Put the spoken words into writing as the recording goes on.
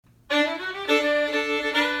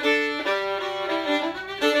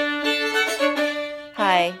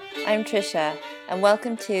I'm Trisha, and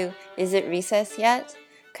welcome to Is It Recess Yet?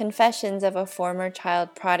 Confessions of a Former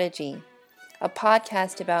Child Prodigy, a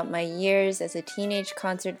podcast about my years as a teenage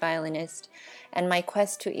concert violinist and my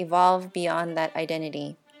quest to evolve beyond that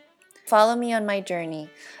identity. Follow me on my journey,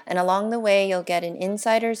 and along the way you'll get an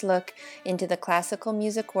insider's look into the classical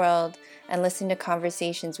music world and listen to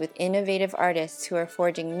conversations with innovative artists who are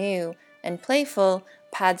forging new and playful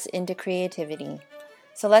paths into creativity.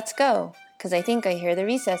 So let's go, because I think I hear the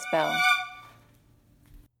recess bell.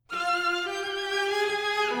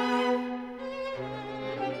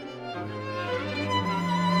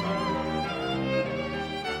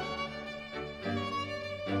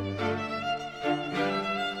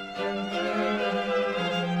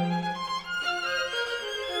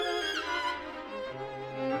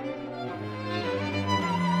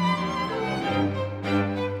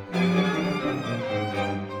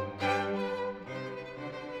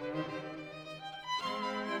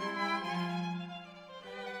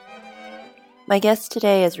 My guest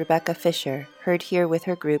today is Rebecca Fischer, heard here with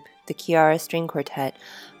her group, the Chiara String Quartet,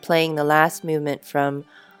 playing the last movement from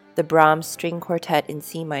the Brahms String Quartet in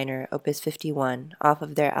C minor, Opus 51, off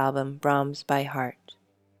of their album Brahms by Heart.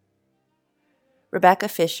 Rebecca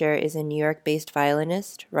Fischer is a New York-based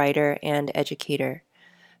violinist, writer, and educator.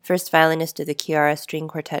 First violinist of the Chiara String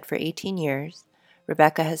Quartet for 18 years,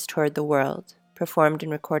 Rebecca has toured the world, performed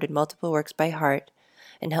and recorded multiple works by heart,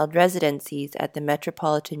 and held residencies at the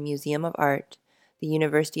Metropolitan Museum of Art, the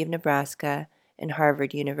University of Nebraska, and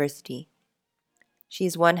Harvard University. She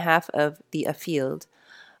is one half of The Afield,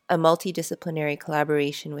 a multidisciplinary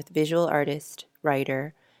collaboration with visual artist,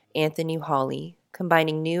 writer, Anthony Hawley,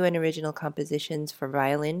 combining new and original compositions for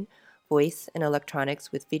violin, voice, and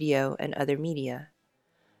electronics with video and other media.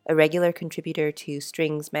 A regular contributor to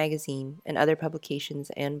Strings magazine and other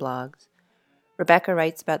publications and blogs, Rebecca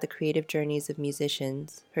writes about the creative journeys of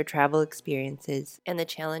musicians, her travel experiences, and the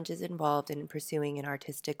challenges involved in pursuing an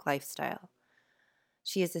artistic lifestyle.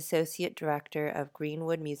 She is Associate Director of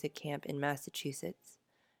Greenwood Music Camp in Massachusetts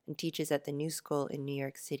and teaches at the New School in New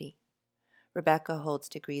York City. Rebecca holds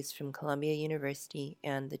degrees from Columbia University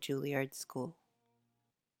and the Juilliard School.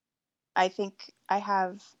 I think I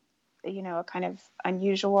have a kind of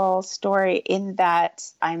unusual story in that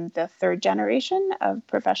I'm the third generation of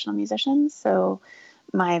professional musicians. So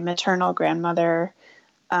my maternal grandmother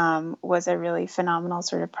was a really phenomenal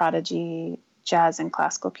sort of prodigy jazz and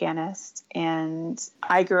classical pianist. And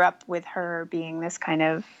I grew up with her being this kind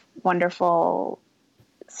of wonderful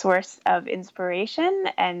source of inspiration.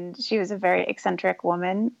 And she was a very eccentric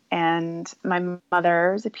woman. And my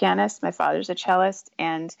mother is a pianist, my father's a cellist,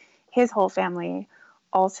 and his whole family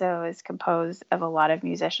also is composed of a lot of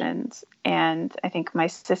musicians. And I think my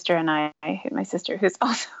sister and my sister, who's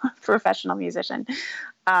also a professional musician, it's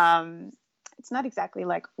not exactly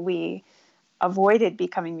like we avoided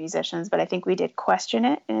becoming musicians, but I think we did question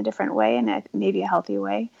it in a different way, and maybe a healthy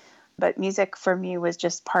way. But music for me was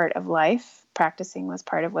just part of life. Practicing was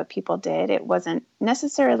part of what people did. It wasn't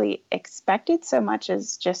necessarily expected so much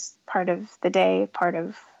as just part of the day, part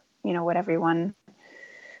of, what everyone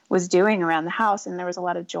was doing around the house. And there was a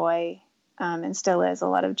lot of joy, and still is a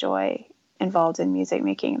lot of joy involved in music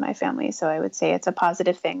making in my family. So I would say it's a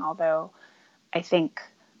positive thing, although I think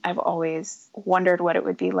I've always wondered what it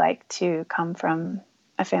would be like to come from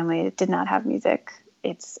a family that did not have music.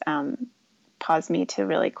 It's caused me to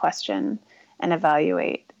really question and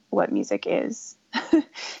evaluate what music is,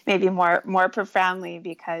 maybe more profoundly,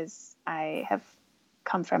 because I have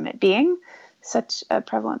come from it being such a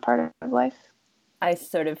prevalent part of life. I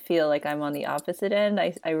sort of feel like I'm on the opposite end.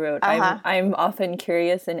 I wrote, I'm often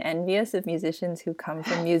curious and envious of musicians who come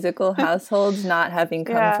from musical households, not having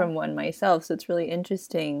come from one myself. So it's really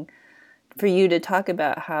interesting for you to talk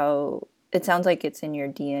about how it sounds like it's in your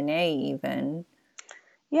DNA even.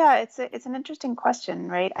 Yeah, it's an interesting question,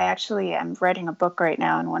 right? I actually am writing a book right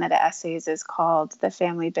now, and one of the essays is called The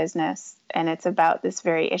Family Business, and it's about this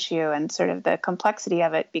very issue and sort of the complexity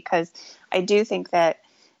of it, because I do think that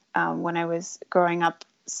when I was growing up,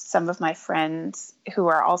 some of my friends who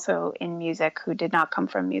are also in music who did not come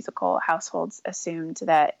from musical households assumed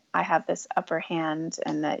that I have this upper hand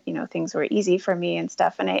and that, things were easy for me and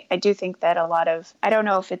stuff. And I do think that a lot of, I don't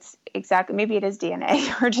know if it's exactly, maybe it is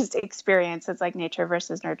DNA or just experience. It's like nature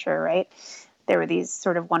versus nurture, right? There were these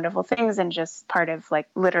sort of wonderful things, and just part of, like,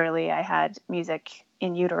 literally I had music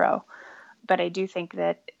in utero. But I do think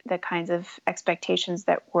that the kinds of expectations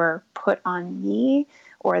that were put on me,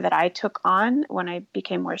 or that I took on when I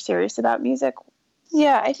became more serious about music.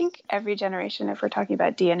 Yeah, I think every generation, if we're talking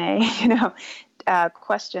about DNA,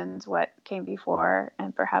 questions what came before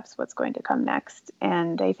and perhaps what's going to come next.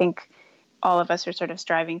 And I think all of us are sort of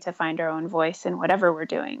striving to find our own voice in whatever we're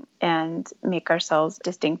doing and make ourselves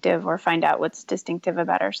distinctive or find out what's distinctive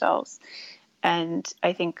about ourselves. And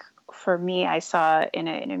I think for me, I saw in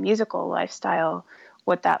a musical lifestyle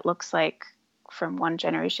what that looks like from one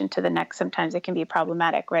generation to the next. Sometimes it can be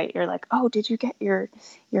problematic, right? You're like, oh, did you get your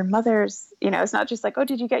mother's, it's not just like, oh,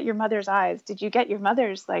 did you get your mother's eyes? Did you get your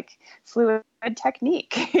mother's like fluid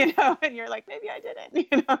technique? And you're like, maybe I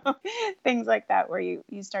didn't, things like that, where you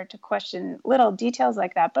start to question little details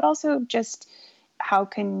like that, but also just how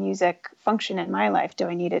can music function in my life? Do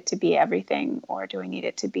I need it to be everything, or do I need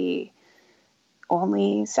it to be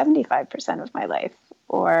only 75% of my life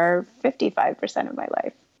or 55% of my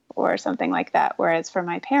life or something like that? Whereas for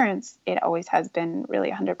my parents, it always has been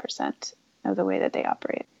really 100% of the way that they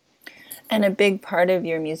operate. And a big part of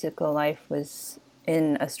your musical life was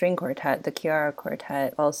in a string quartet, the Chiara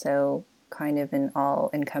Quartet, also kind of an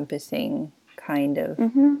all-encompassing kind of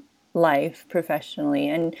life professionally.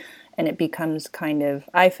 And it becomes kind of,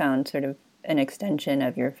 I found, sort of an extension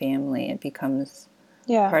of your family. It becomes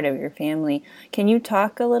part of your family. Can you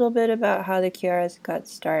talk a little bit about how the Chiaras got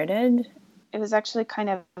started? It was actually kind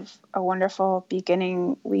of a wonderful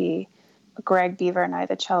beginning. Greg Beaver and I,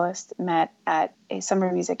 the cellist, met at a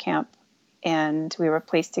summer music camp, and we were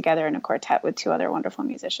placed together in a quartet with two other wonderful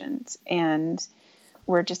musicians. And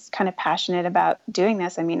we're just kind of passionate about doing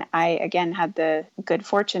this. I mean, I, again, had the good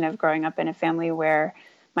fortune of growing up in a family where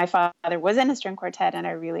my father was in a string quartet, and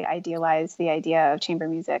I really idealized the idea of chamber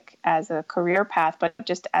music as a career path, but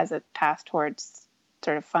just as a path towards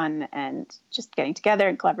sort of fun and just getting together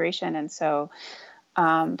and collaboration. And so,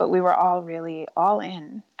 but we were all really all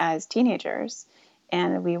in as teenagers,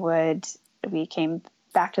 and we came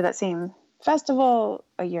back to that same festival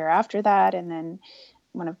a year after that. And then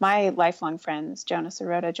one of my lifelong friends, Jonah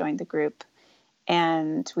Sirota, joined the group,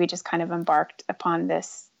 and we just kind of embarked upon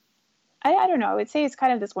this. I don't know, I would say it's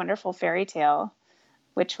kind of this wonderful fairy tale,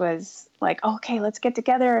 which was like, oh, okay, let's get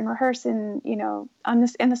together and rehearse in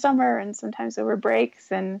the summer, and sometimes there were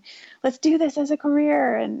breaks, and let's do this as a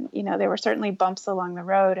career. And, there were certainly bumps along the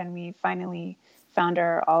road, and we finally found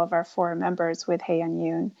all of our four members with Hye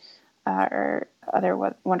Yoon, our other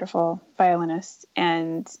wonderful violinist.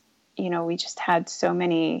 And, we just had so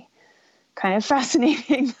many kind of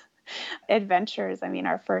fascinating adventures. I mean,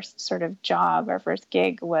 our first sort of job, our first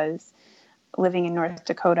gig was living in North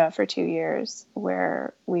Dakota for 2 years,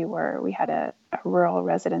 where we had a rural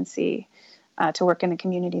residency to work in the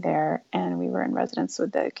community there. And we were in residence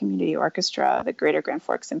with the community orchestra, the Greater Grand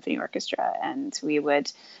Forks Symphony Orchestra. And we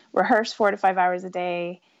would rehearse 4 to 5 hours a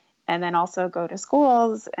day, and then also go to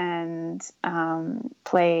schools and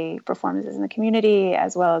play performances in the community,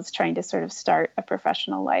 as well as trying to sort of start a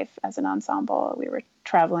professional life as an ensemble. We were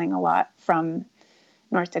traveling a lot from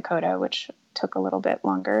North Dakota, which took a little bit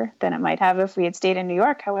longer than it might have if we had stayed in New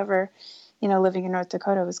York. However, living in North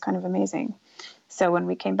Dakota was kind of amazing. So when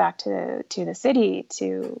we came back to the city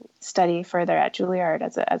to study further at Juilliard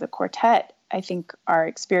as a quartet, I think our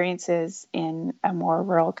experiences in a more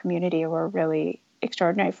rural community were really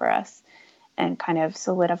extraordinary for us, and kind of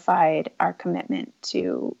solidified our commitment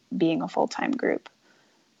to being a full-time group.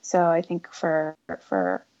 So I think for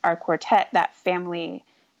our quartet, that family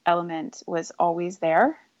element was always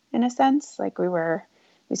there, in a sense. Like we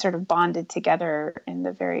sort of bonded together in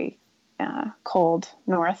the very cold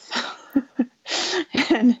north.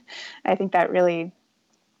 And I think that really,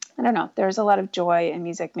 I don't know, there's a lot of joy in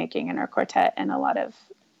music making in our quartet, and a lot of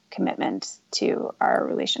commitment to our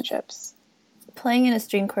relationships. Playing in a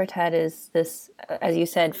string quartet is this, as you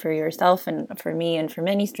said, for yourself and for me and for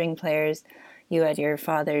many string players, you had your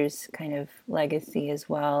father's kind of legacy as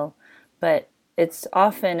well. But it's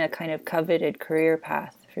often a kind of coveted career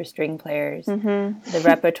path for string players. Mm-hmm. The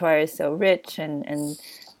repertoire is so rich, and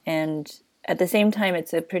at the same time,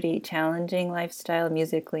 it's a pretty challenging lifestyle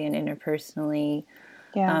musically and interpersonally.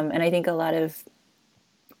 Yeah. And I think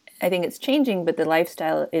it's changing, but the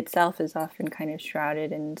lifestyle itself is often kind of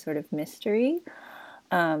shrouded in sort of mystery.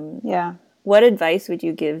 Yeah. What advice would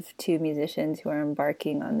you give to musicians who are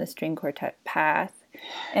embarking on the string quartet path?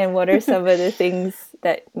 And what are some of the things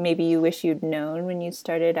that maybe you wish you'd known when you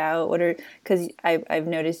started out? Because I've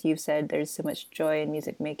noticed you've said there's so much joy in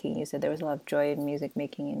music making. You said there was a lot of joy in music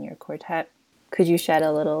making in your quartet. Could you shed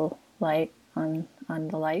a little light on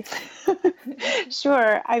the life?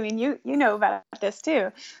 Sure. I mean, you know about this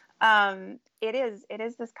too. It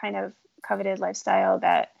is this kind of coveted lifestyle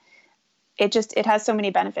that it has so many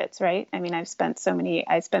benefits, right? I mean, I spent so many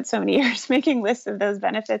years making lists of those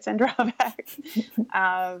benefits and drawbacks.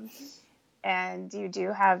 And you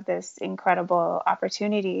do have this incredible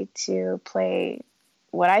opportunity to play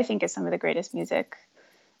what I think is some of the greatest music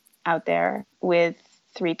out there with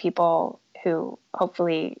three people who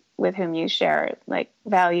hopefully with whom you share like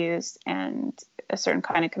values and a certain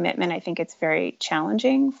kind of commitment. I think it's very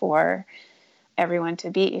challenging for everyone to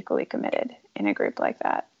be equally committed in a group like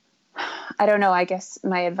that. I don't know. I guess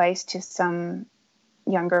my advice to some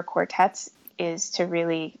younger quartets is to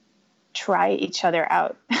really try each other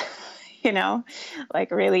out. You know,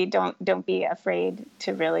 like really don't be afraid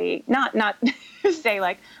to really not say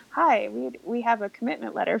like, hi, we have a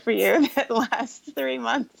commitment letter for you that lasts 3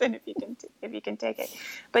 months, and if you can take it,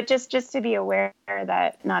 but just to be aware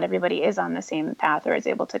that not everybody is on the same path or is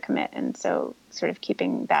able to commit, and so sort of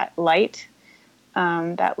keeping that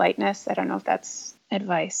that lightness. I don't know if that's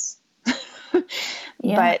advice.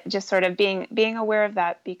 Yeah. But just sort of being aware of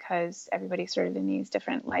that, because everybody's sort of in these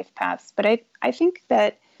different life paths. But I think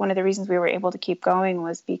that one of the reasons we were able to keep going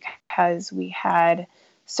was because we had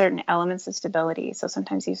certain elements of stability. So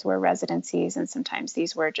sometimes these were residencies and sometimes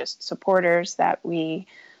these were just supporters that we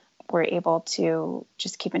were able to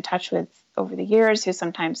just keep in touch with over the years, who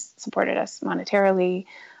sometimes supported us monetarily,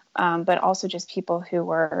 but also just people who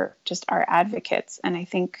were just our advocates. And I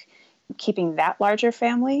think keeping that larger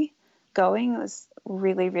family going was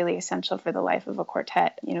really, really essential for the life of a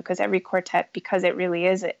quartet, you know, because every quartet, because it really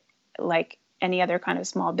is like any other kind of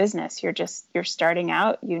small business, you're starting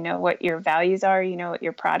out, you know what your values are, you know what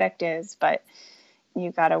your product is, but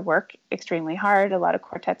you got to work extremely hard. A lot of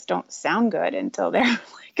quartets don't sound good until they're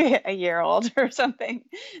like a year old or something.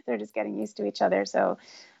 They're just getting used to each other. So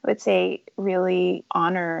I would say really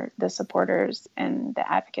honor the supporters and the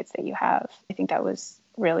advocates that you have. I think that was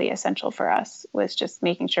really essential for us, was just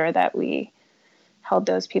making sure that we held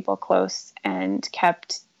those people close and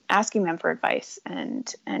kept asking them for advice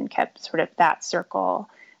and kept sort of that circle,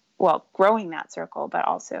 well, growing that circle, but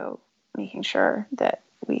also making sure that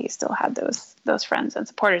we still had those friends and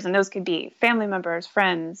supporters. And those could be family members,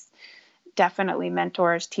 friends, definitely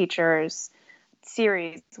mentors, teachers.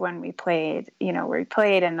 Series when we played, you know, where we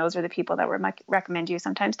played, and those are the people that would recommend you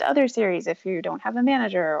sometimes to other series if you don't have a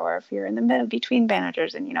manager, or if you're in the middle between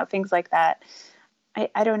managers, and you know, things like that.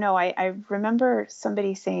 I don't know. I remember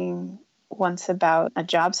somebody saying once about a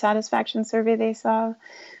job satisfaction survey they saw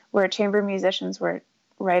where chamber musicians were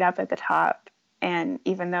right up at the top, and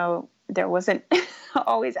even though there wasn't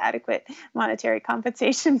always adequate monetary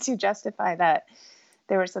compensation to justify that,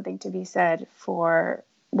 there was something to be said for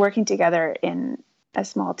working together in a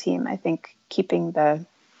small team. I think keeping the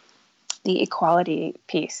equality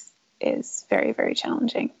piece is very, very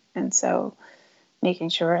challenging. And so making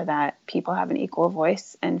sure that people have an equal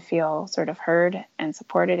voice and feel sort of heard and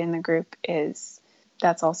supported in the group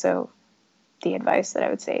that's also the advice that I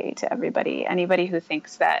would say to everybody. Anybody who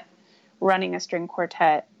thinks that running a string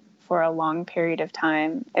quartet for a long period of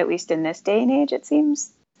time, at least in this day and age, it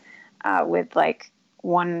seems, with like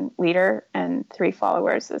one leader and 3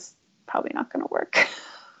 followers is probably not going to work.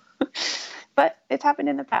 But it's happened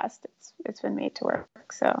in the past. It's been made to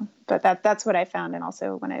work. So, but that's what I found. And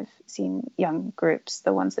also when I've seen young groups,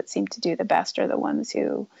 the ones that seem to do the best are the ones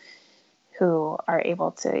who are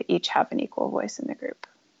able to each have an equal voice in the group.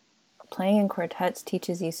 Playing in quartets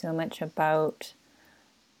teaches you so much about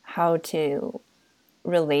how to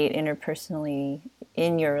relate interpersonally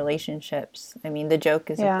in your relationships. I mean, the joke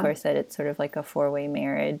is, of course, that it's sort of like a 4-way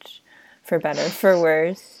marriage, for better, for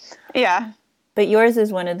worse. Yeah. But yours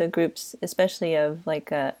is one of the groups, especially of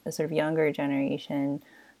like a sort of younger generation,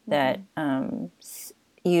 that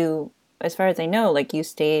you, as far as I know, like you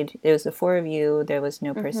stayed, there was the 4 of you, there was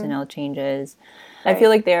no personnel changes. Right. I feel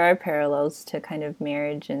like there are parallels to kind of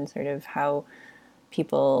marriage and sort of how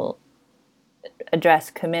people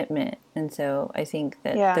address commitment. And so I think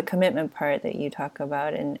that the commitment part that you talk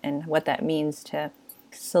about and what that means to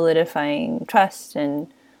solidifying trust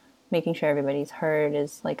and making sure everybody's heard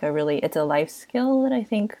is like it's a life skill that I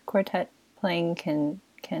think quartet playing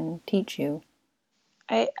can teach you.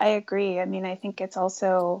 I agree. I mean, I think it's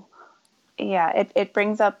also, it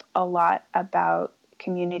brings up a lot about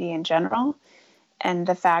community in general, and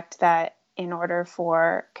the fact that in order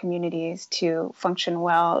for communities to function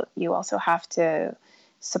well, you also have to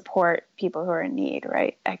support people who are in need,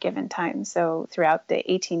 right, at given times. So throughout the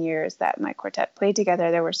 18 years that my quartet played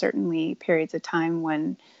together, there were certainly periods of time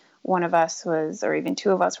when one of us was, or even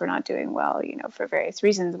 2 of us were not doing well, you know, for various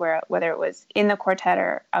reasons, whether it was in the quartet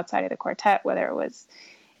or outside of the quartet, whether it was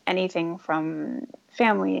anything from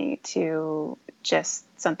family to just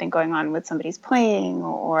something going on with somebody's playing,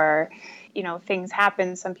 or, you know, things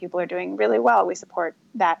happen. Some people are doing really well. We support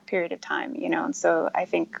that period of time, you know. And so I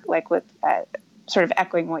think like with sort of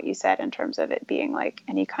echoing what you said in terms of it being like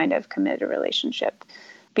any kind of committed relationship,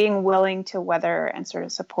 being willing to weather and sort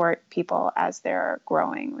of support people as they're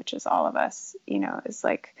growing, which is all of us, is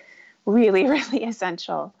like really, really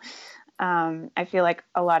essential. I feel like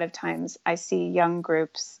a lot of times I see young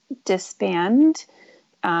groups disband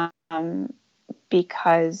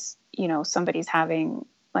because, somebody's having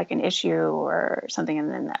like an issue or something, and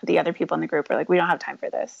then the other people in the group are like, we don't have time for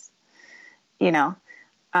this,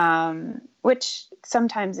 which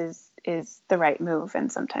sometimes is the right move,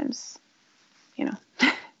 and sometimes,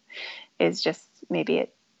 is just maybe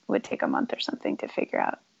it would take a month or something to figure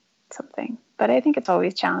out something. But I think it's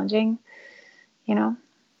always challenging,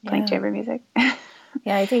 playing chamber music.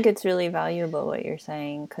 Yeah, I think it's really valuable what you're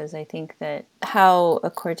saying, because I think that how a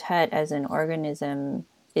quartet as an organism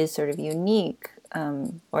is sort of unique,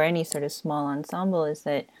 or any sort of small ensemble, is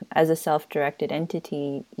that as a self-directed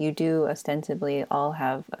entity, you do ostensibly all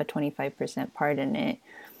have a 25% part in it.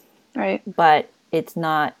 Right. But it's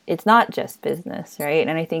not just business, right?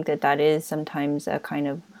 And I think that is sometimes a kind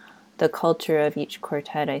of the culture of each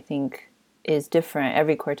quartet, I think, is different.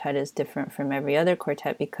 Every quartet is different from every other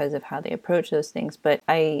quartet because of how they approach those things. But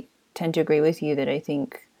I tend to agree with you that I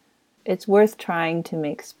think it's worth trying to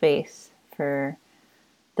make space for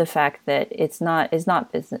the fact that it's not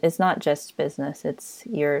business. It's not just business. It's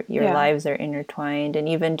your lives are intertwined, and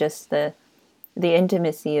even just the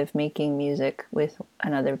intimacy of making music with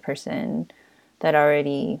another person that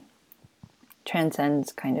already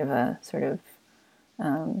transcends kind of a sort of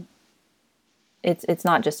it's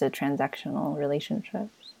not just a transactional relationship.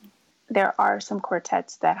 There are some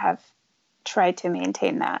quartets that have tried to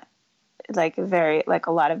maintain that, like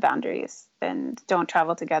a lot of boundaries, and don't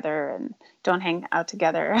travel together and don't hang out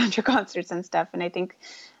together after concerts and stuff. And I think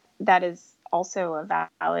that is also a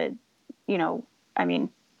valid,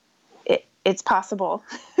 it's possible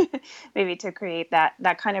maybe to create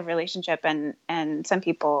that kind of relationship. And some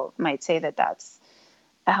people might say that that's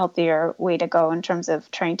a healthier way to go in terms of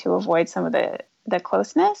trying to avoid some of the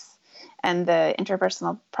closeness and the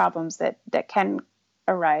interpersonal problems that can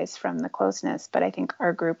arise from the closeness. But I think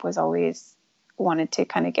our group was always wanted to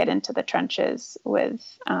kind of get into the trenches with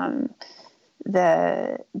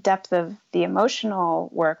the depth of the emotional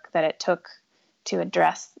work that it took to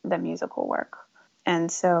address the musical work.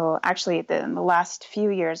 And so actually in the last few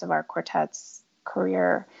years of our quartet's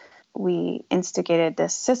career, we instigated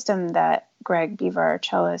this system that Greg Beaver, our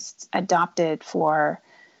cellist, adopted for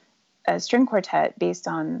a string quartet based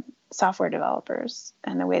on software developers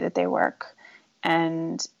and the way that they work.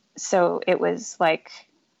 And so it was like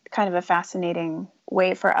kind of a fascinating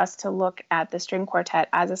way for us to look at the string quartet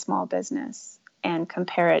as a small business and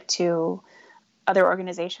compare it to other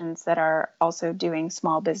organizations that are also doing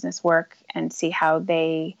small business work and see how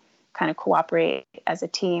they kind of cooperate as a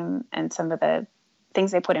team, and some of the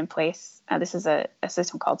things they put in place. This is a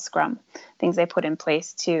system called Scrum, things they put in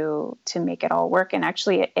place to make it all work. And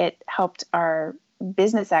actually it helped our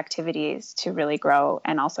business activities to really grow,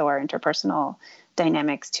 and also our interpersonal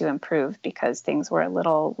dynamics to improve, because things were a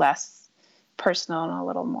little less personal and a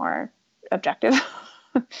little more objective.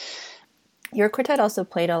 Your quartet also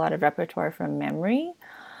played a lot of repertoire from memory,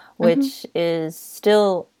 which is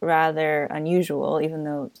still rather unusual, even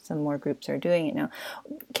though some more groups are doing it now.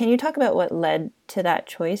 Can you talk about what led to that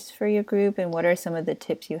choice for your group, and what are some of the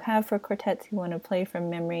tips you have for quartets who want to play from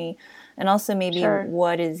memory, and also maybe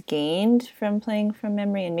what is gained from playing from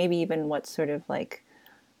memory, and maybe even what sort of like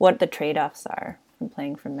what the trade-offs are from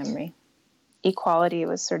playing from memory? Equality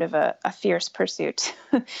was sort of a fierce pursuit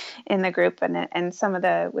in the group, and with some of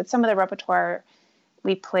the repertoire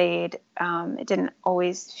we played, it didn't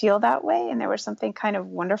always feel that way, and there was something kind of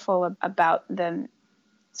wonderful about the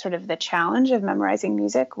sort of the challenge of memorizing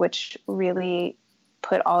music, which really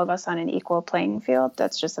put all of us on an equal playing field.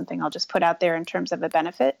 That's just something I'll just put out there in terms of a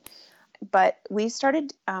benefit. But we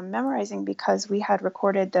started memorizing because we had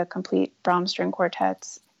recorded the complete Brahms string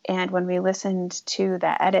quartets. And when we listened to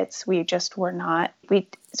the edits, we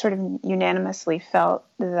sort of unanimously felt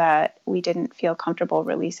that we didn't feel comfortable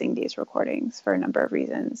releasing these recordings for a number of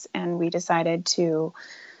reasons. And we decided to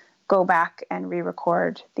go back and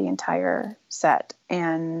re-record the entire set.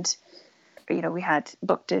 And, we had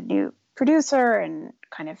booked a new producer and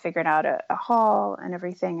kind of figured out a hall and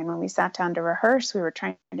everything. And when we sat down to rehearse, we were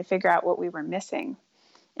trying to figure out what we were missing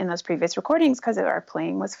in those previous recordings, because our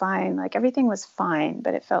playing was fine, like everything was fine,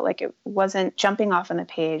 but it felt like it wasn't jumping off on the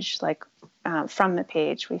page, like from the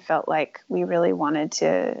page. We felt like we really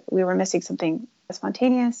we were missing something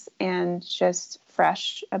spontaneous and just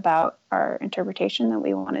fresh about our interpretation that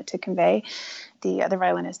we wanted to convey. The other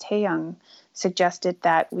violinist, Hae Young, suggested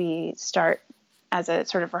that we start as a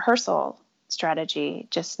sort of rehearsal strategy,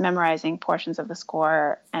 just memorizing portions of the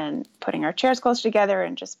score and putting our chairs close together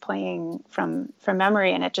and just playing from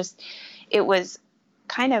memory. And it was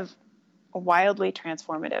kind of wildly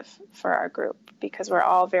transformative for our group because we're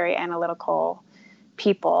all very analytical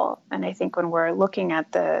people. And I think when we're looking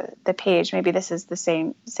at the page, maybe this is the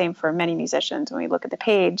same for many musicians. When we look at the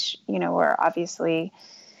page, we're obviously,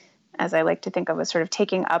 as I like to think of, as sort of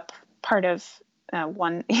taking up part of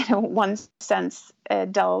one sense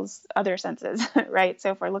dulls other senses, right?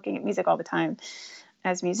 So if we're looking at music all the time,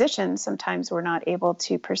 as musicians, sometimes we're not able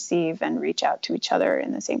to perceive and reach out to each other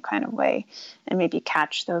in the same kind of way and maybe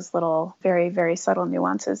catch those little very, very subtle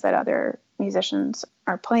nuances that other musicians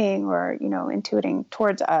are playing or, intuiting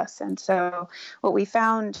towards us. And so what we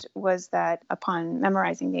found was that upon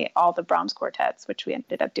memorizing all the Brahms quartets, which we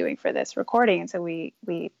ended up doing for this recording, and so we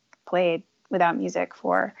played without music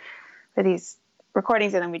for these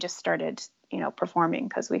recordings, and then we just started, performing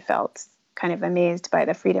because we felt kind of amazed by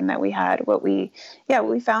the freedom that we had. What we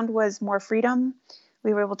found was more freedom.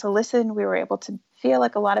 We were able to listen. We were able to feel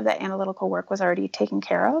like a lot of that analytical work was already taken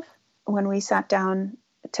care of when we sat down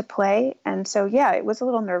to play. And so, it was a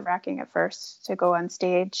little nerve-wracking at first to go on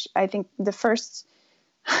stage. I think the first,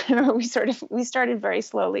 we started very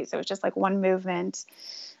slowly. So it was just like one movement.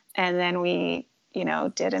 And then we,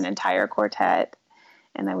 did an entire quartet.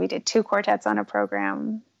 And then we did 2 quartets on a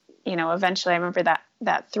program. Eventually I remember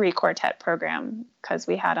that 3 quartet program, because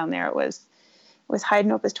we had on there, it was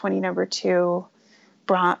Haydn Opus 20 number 2,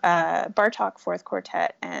 Bartók 4th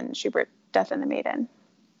quartet, and Schubert Death and the Maiden.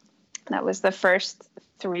 That was the first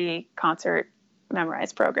 3 concert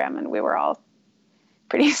memorized program, and we were all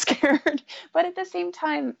pretty scared. But at the same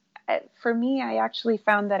time, for me, I actually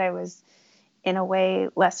found that I was in a way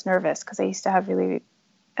less nervous because I used to have really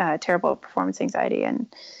terrible performance anxiety,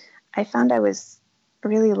 and I found I was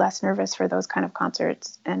really less nervous for those kind of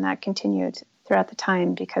concerts, and that continued throughout the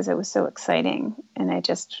time because it was so exciting. And I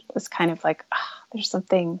just was kind of like, there's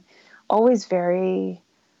something always very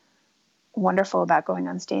wonderful about going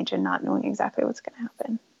on stage and not knowing exactly what's going to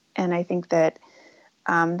happen. And I think that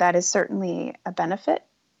that is certainly a benefit.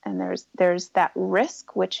 And there's that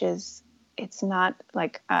risk, which is, it's not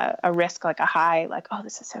like a risk, like a high, like, oh,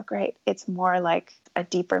 this is so great. It's more like a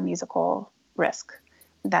deeper musical risk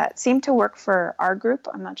that seemed to work for our group.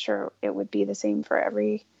 I'm not sure it would be the same for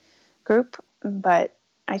every group, but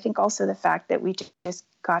I think also the fact that we just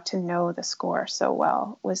got to know the score so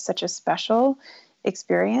well was such a special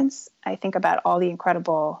experience. I think about all the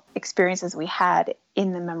incredible experiences we had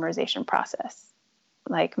in the memorization process,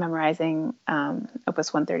 like memorizing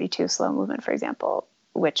Opus 132 slow movement, for example,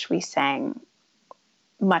 which we sang.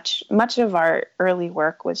 Much of our early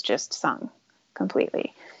work was just sung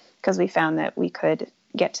completely because we found that we could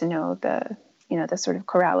get to know the sort of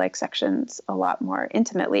chorale-like sections a lot more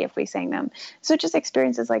intimately if we sang them. So just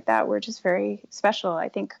experiences like that were just very special. I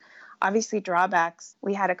think obviously drawbacks,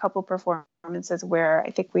 we had a couple performances where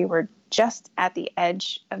I think we were just at the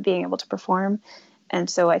edge of being able to perform. And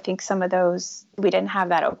so I think some of those, we didn't have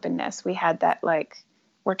that openness. We had that, like,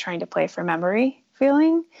 we're trying to play for memory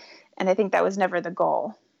feeling. And I think that was never the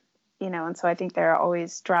goal, and so I think there are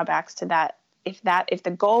always drawbacks to that. If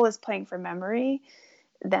the goal is playing for memory,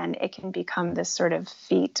 then it can become this sort of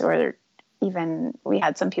feat, or even we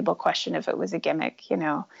had some people question if it was a gimmick,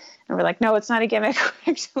 and we're like, no, it's not a gimmick.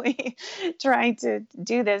 We're actually trying to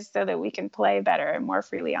do this so that we can play better and more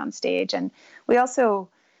freely on stage. And we also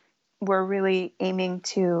were really aiming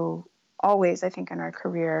to always, I think in our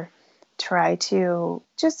career, try to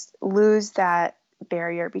just lose that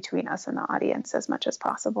barrier between us and the audience as much as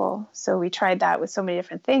possible. So we tried that with so many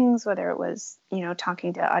different things, whether it was,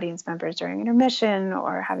 talking to audience members during intermission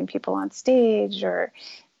or having people on stage or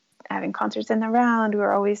having concerts in the round. We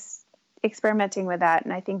were always experimenting with that.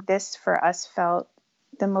 And I think this for us felt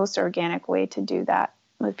the most organic way to do that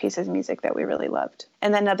with pieces of music that we really loved.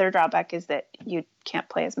 And then another drawback is that you can't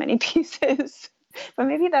play as many pieces, but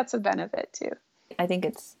maybe that's a benefit too. I think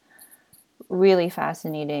it's really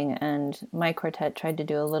fascinating, and my quartet tried to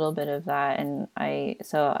do a little bit of that, and I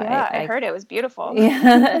heard it was beautiful.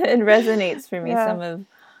 Yeah, it resonates for me, some of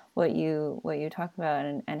what you talk about,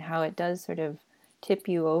 and how it does sort of tip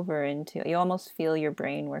you over into, you almost feel your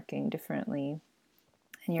brain working differently,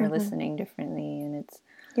 and you're listening differently, and it's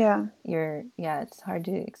it's hard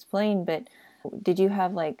to explain. But did you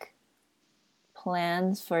have like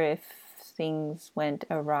plans for if things went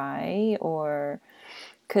awry, or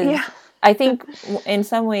because I think in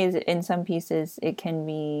some ways, in some pieces, it can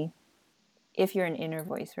be, if you're an inner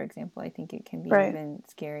voice, for example, I think it can be even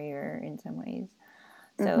scarier in some ways.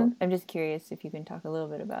 So I'm just curious if you can talk a little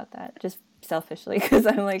bit about that, just selfishly, because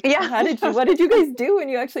I'm like, Yeah. what did you guys do when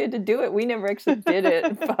you actually had to do it? We never actually did it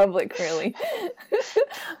in public, really.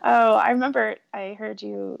 Oh, I remember I heard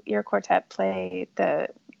your quartet play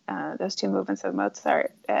those two movements of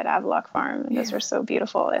Mozart at Avaloq Farm, and those were so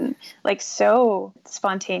beautiful and like so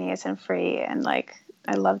spontaneous and free, and like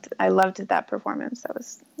I loved that performance. That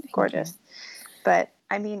was gorgeous. But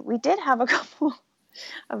I mean, we did have a couple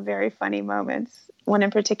of very funny moments. One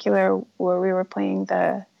in particular where we were playing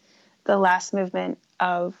the last movement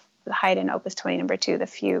of the Haydn Opus 20 number 2, the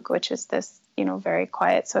fugue, which is this, very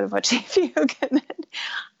quiet sort of voce fugue, and then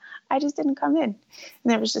I just didn't come in. And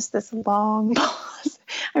there was just this long pause.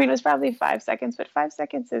 I mean, it was probably 5 seconds, but 5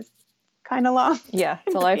 seconds is kind of long. Yeah,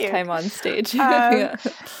 it's a lifetime on stage. Yeah.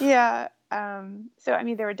 So, I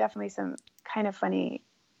mean, there were definitely some kind of funny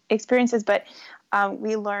experiences, but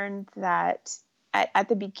we learned that at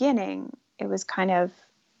the beginning, it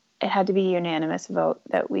had to be a unanimous vote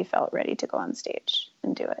that we felt ready to go on stage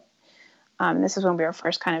and do it. This is when we were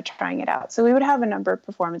first kind of trying it out. So we would have a number of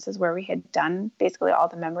performances where we had done basically all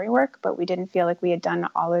the memory work, but we didn't feel like we had done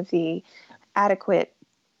all of the adequate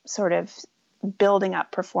sort of building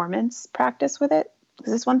up performance practice with it.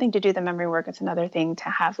 Because it's one thing to do the memory work. It's another thing to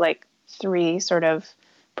have like 3 sort of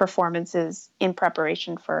performances in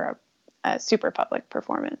preparation for a super public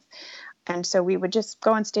performance. And so we would just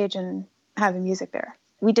go on stage and have the music there.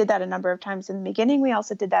 We did that a number of times in the beginning. We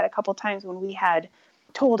also did that a couple times when we had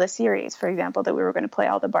told a series, for example, that we were going to play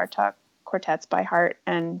all the Bartók quartets by heart,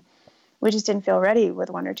 and we just didn't feel ready with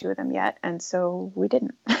 1 or 2 of them yet, and so we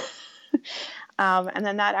didn't. And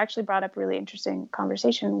then that actually brought up a really interesting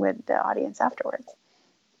conversation with the audience afterwards.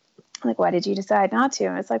 Like, why did you decide not to?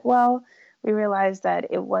 And it's like, well, we realized that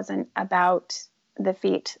it wasn't about the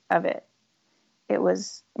feat of it. It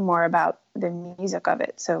was more about the music of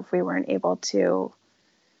it. So if we weren't able to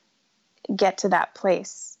get to that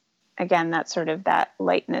place, again, that sort of that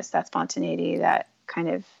lightness, that spontaneity, that kind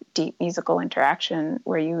of deep musical interaction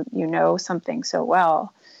where you know something so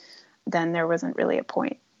well, then there wasn't really a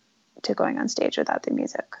point to going on stage without the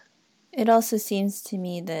music. It also seems to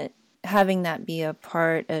me that having that be a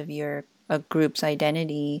part of a group's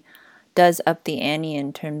identity does up the ante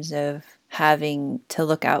in terms of having to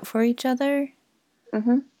look out for each other.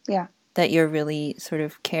 Mm-hmm. Yeah. That you're really sort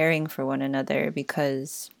of caring for one another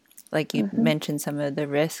because, like you mentioned, some of the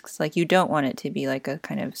risks, like you don't want it to be like a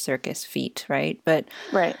kind of circus feat, right? But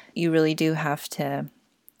you really do have to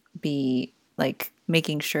be like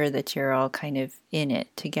making sure that you're all kind of in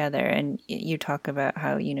it together. And you talk about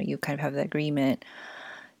how, you kind of have the agreement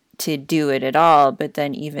to do it at all, but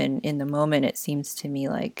then even in the moment, it seems to me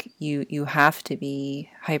like you have to be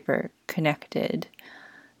hyper connected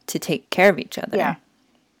to take care of each other. Yeah.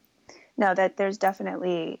 No, that there's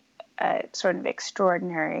definitely a sort of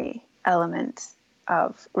extraordinary element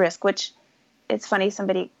of risk, which it's funny,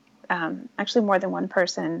 somebody, actually more than one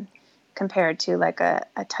person compared to like a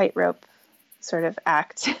tightrope sort of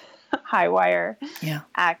act, high wire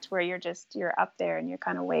act where you're up there and you're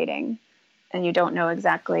kind of waiting and you don't know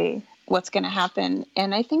exactly what's going to happen.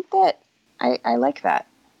 And I think that I like that.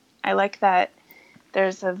 I like that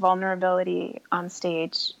there's a vulnerability on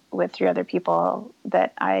stage with 3 other people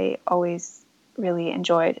that I always really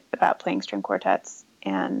enjoyed about playing string quartets,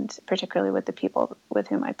 and particularly with the people with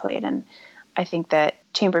whom I played. And I think that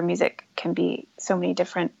chamber music can be so many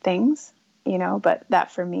different things, but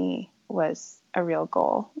that for me was a real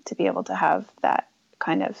goal, to be able to have that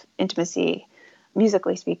kind of intimacy,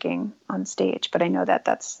 musically speaking, on stage. But I know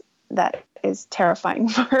that is terrifying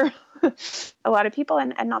for a lot of people,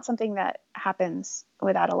 and not something that happens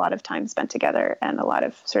without a lot of time spent together and a lot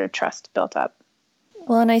of sort of trust built up.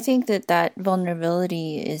 Well, and I think that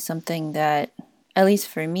vulnerability is something that, at least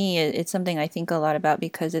for me, it's something I think a lot about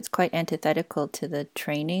because it's quite antithetical to the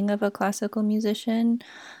training of a classical musician,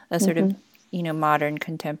 a sort of, modern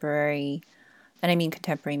contemporary, and I mean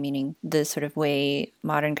contemporary meaning the sort of way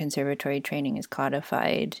modern conservatory training is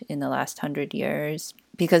codified in the last 100 years,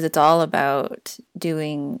 because it's all about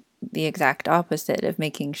doing the exact opposite of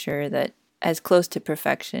making sure that as close to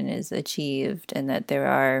perfection is achieved, and that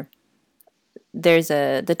the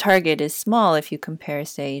target is small if you compare,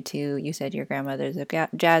 say, to, you said your grandmother's a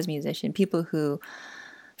jazz musician, people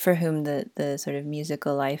for whom the sort of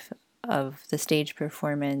musical life of the stage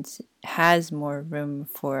performance has more room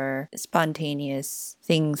for spontaneous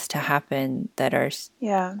things to happen that are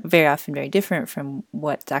very often very different from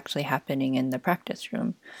what's actually happening in the practice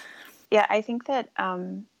room. Yeah, I think that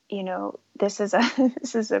this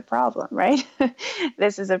is a problem, right?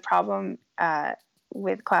 This is a problem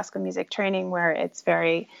with classical music training where it's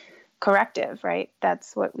very corrective, right?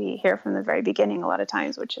 That's what we hear from the very beginning a lot of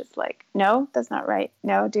times, which is like, no, that's not right.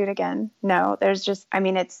 No, do it again. No, there's just, I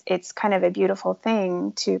mean, it's kind of a beautiful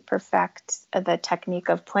thing to perfect the technique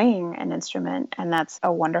of playing an instrument. And that's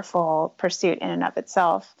a wonderful pursuit in and of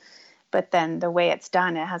itself. But then the way it's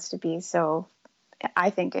done, it has to be so, I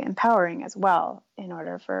think, empowering as well in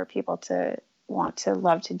order for people to want to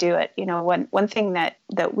love to do it. You know, one thing that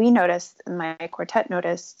we noticed, my quartet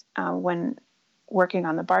noticed when working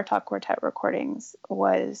on the Bartok quartet recordings,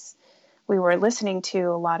 was we were listening to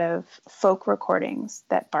a lot of folk recordings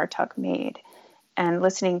that Bartok made, and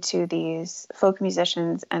listening to these folk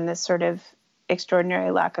musicians and this sort of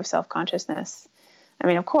extraordinary lack of self-consciousness. I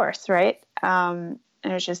mean, of course, right? And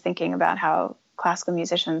I was just thinking about how classical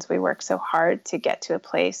musicians, we work so hard to get to a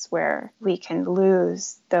place where we can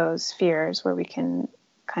lose those fears, where we can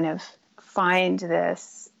kind of find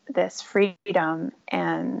this freedom,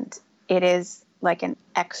 and it is like an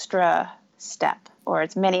extra step, or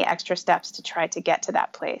it's many extra steps to try to get to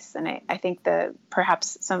that place. And I think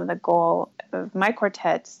perhaps some of the goal of my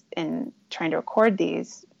quartets in trying to record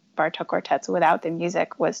these Bartok quartets without the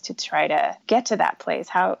music was to try to get to that place.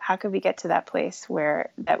 How could we get to that place where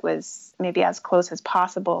that was maybe as close as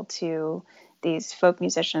possible to these folk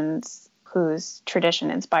musicians whose tradition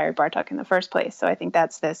inspired Bartok in the first place? So I think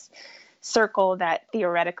that's this circle that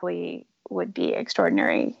theoretically would be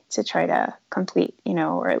extraordinary to try to complete, you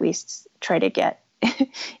know, or at least try to get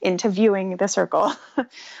into viewing the circle.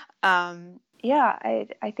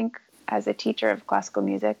 I think as a teacher of classical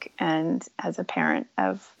music and as a parent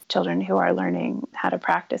of children who are learning how to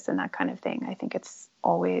practice and that kind of thing, I think it's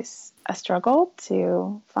always a struggle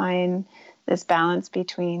to find this balance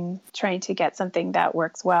between trying to get something that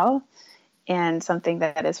works well and something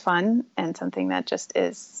that is fun and something that just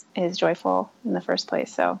is joyful in the first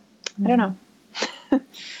place. So I don't know.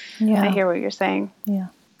 Yeah. I hear what you're saying. Yeah.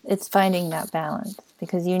 It's finding that balance,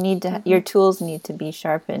 because you need to, your tools need to be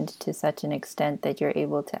sharpened to such an extent that you're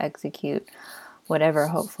able to execute whatever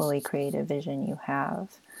hopefully creative vision you have.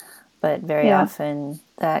 But very often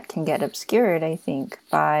that can get obscured, I think,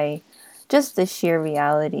 by just the sheer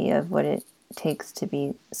reality of what it takes to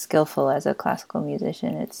be skillful as a classical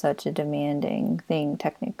musician. It's such a demanding thing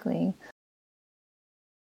technically.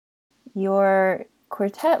 Your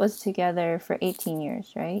quartet was together for 18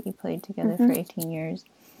 years, right? You played together for 18 years.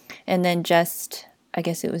 And then I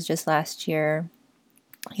guess it was just last year,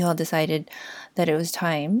 you all decided that it was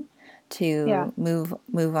time to move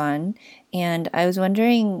on. And I was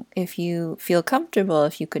wondering if you feel comfortable,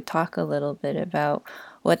 if you could talk a little bit about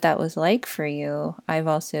what that was like for you. I've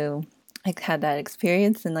also had that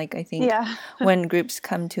experience. And I think when groups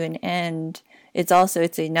come to an end, it's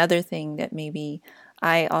another thing that maybe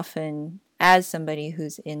I often, as somebody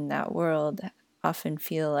who's in that world, often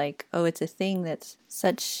feel like, oh, it's a thing that's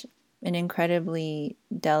such an incredibly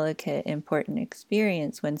delicate, important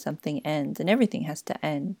experience when something ends, and everything has to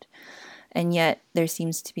end. And yet there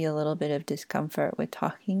seems to be a little bit of discomfort with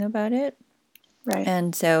talking about it. Right.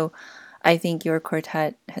 And so I think your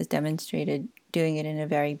quartet has demonstrated doing it in a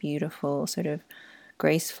very beautiful, sort of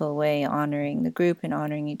graceful way, honoring the group and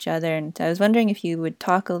honoring each other. And so I was wondering if you would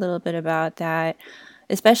talk a little bit about that,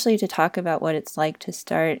 especially to talk about what it's like to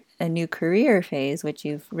start a new career phase, which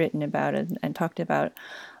you've written about and talked about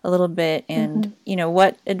a little bit, and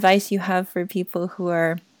what advice you have for people who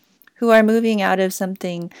are moving out of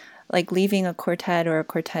something, like leaving a quartet or a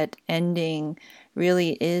quartet ending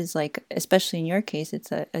really is, like, especially in your case,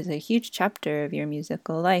 it's a huge chapter of your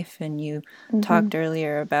musical life. And you talked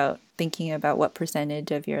earlier about thinking about what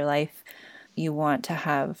percentage of your life you want to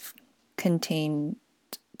have contained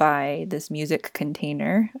by this music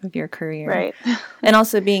container of your career. Right. And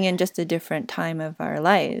also being in just a different time of our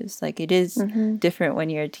lives. Like, it is different when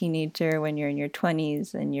you're a teenager, when you're in your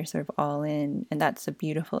 20s and you're sort of all in, and that's a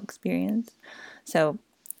beautiful experience. So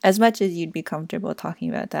as much as you'd be comfortable talking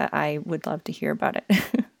about that, I would love to hear about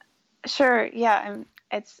it. Sure. Yeah.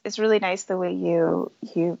 It's really nice the way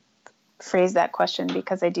you phrase that question,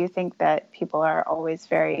 because I do think that people are always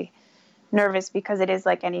very nervous, because it is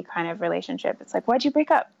like any kind of relationship. It's like, why'd you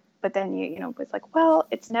break up? But then it's like, well,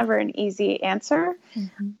 it's never an easy answer.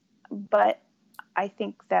 But I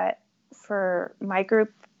think that for my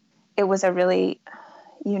group, it was a really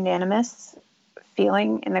unanimous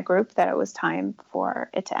feeling in the group that it was time for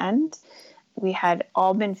it to end. We had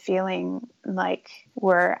all been feeling like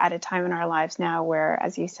we're at a time in our lives now where,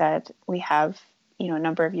 as you said, we have, a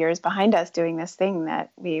number of years behind us doing this thing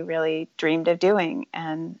that we really dreamed of doing.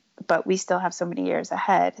 But we still have so many years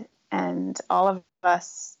ahead. And all of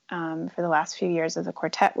us, for the last few years of the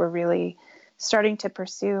quartet, we're really starting to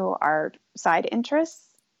pursue our side interests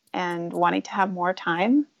and wanting to have more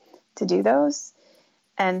time to do those.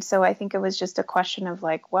 And so I think it was just a question of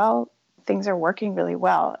like, well, things are working really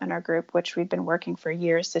well in our group, which we've been working for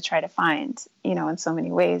years to try to find, in so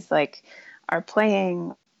many ways, like our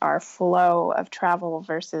playing, our flow of travel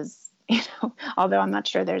versus, although I'm not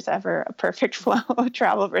sure there's ever a perfect flow of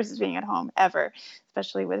travel versus being at home ever,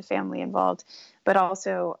 especially with family involved, but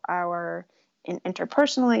also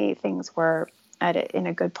interpersonally, things were in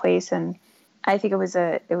a good place. And I think it was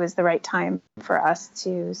the right time for us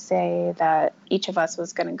to say that each of us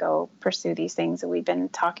was going to go pursue these things that we've been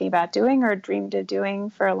talking about doing or dreamed of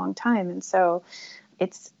doing for a long time. And so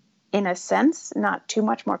it's, in a sense, not too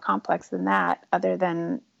much more complex than that, other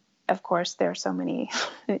than, of course, there are so many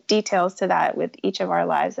details to that with each of our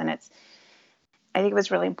lives. And I think it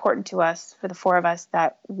was really important to us, for the four of us,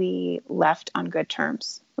 that we left on good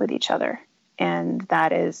terms with each other. And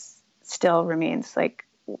that still remains, like,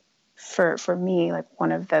 for me, like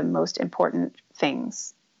one of the most important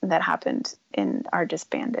things that happened in our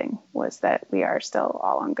disbanding was that we are still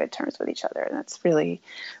all on good terms with each other. And that's really,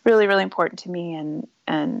 really, really important to me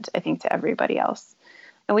and I think to everybody else.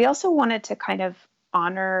 And we also wanted to kind of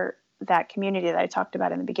honor that community that I talked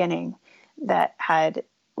about in the beginning that had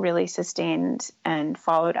really sustained and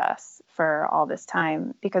followed us for all this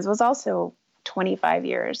time, because it was also 25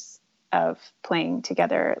 years of playing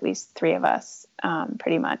together, at least three of us,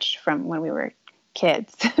 pretty much from when we were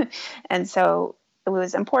kids. And so it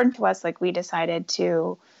was important to us, like we decided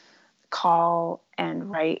to call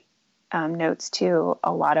and write notes to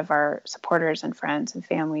a lot of our supporters and friends and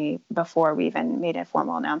family before we even made a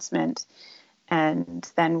formal announcement. And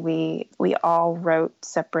then we all wrote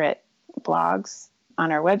separate blogs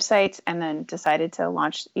on our websites, and then decided to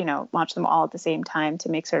launch them all at the same time to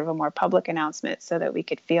make sort of a more public announcement, so that we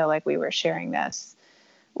could feel like we were sharing this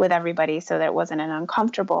with everybody, so that it wasn't an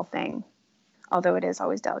uncomfortable thing, although it is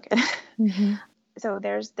always delicate. Mm-hmm. So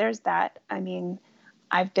there's that. I mean,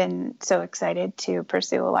 I've been so excited to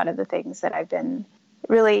pursue a lot of the things that I've been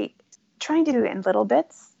really trying to do in little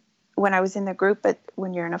bits when I was in the group. But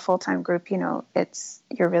when you're in a full-time group, you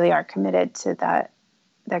really are committed to that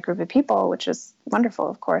group of people, which is wonderful,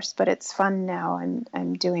 of course, but it's fun now. And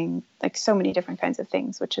I'm doing like so many different kinds of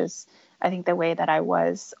things, which is, I think, the way that I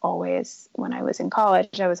was always when I was in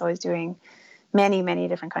college. I was always doing many, many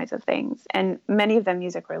different kinds of things, and many of them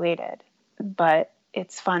music related, but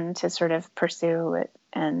it's fun to sort of pursue it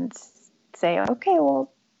and say, okay, well,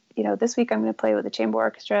 this week I'm going to play with a chamber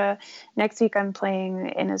orchestra. Next week I'm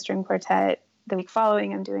playing in a string quartet. The week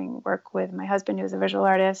following, I'm doing work with my husband, who's a visual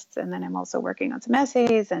artist, and then I'm also working on some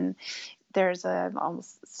essays. And there's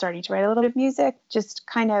almost starting to write a little bit of music. Just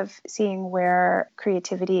kind of seeing where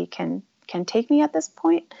creativity can take me at this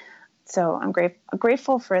point. So I'm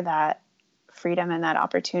grateful for that freedom and that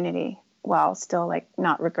opportunity, while still like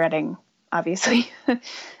not regretting, obviously,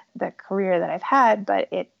 the career that I've had. But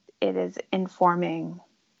it is informing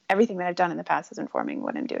everything that I've done in the past, is informing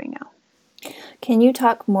what I'm doing now. Can you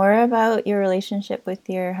talk more about your relationship with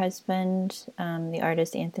your husband, the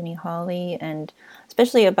artist Anthony Hawley, and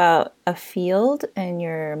especially about a field and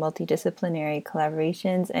your multidisciplinary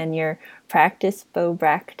collaborations and your practice?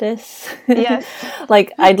 Yes.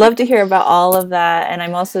 Like, I'd love to hear about all of that. And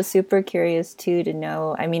I'm also super curious, too, to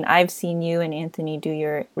know, I mean, I've seen you and Anthony do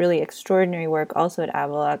your really extraordinary work also at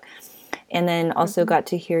Avaloq, and then also got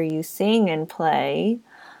to hear you sing and play.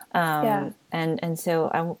 And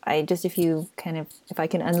so I just, if I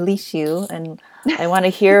can unleash you, and I want to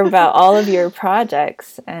hear about all of your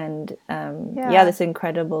projects and, this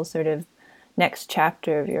incredible sort of next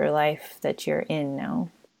chapter of your life that you're in now.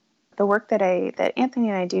 The work that Anthony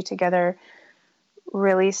and I do together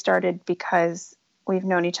really started because we've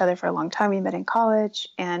known each other for a long time. We met in college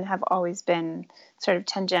and have always been sort of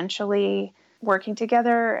tangentially working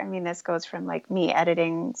together. I mean, this goes from like me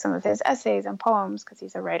editing some of his essays and poems, because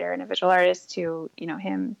he's a writer and a visual artist, to,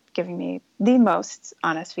 him giving me the most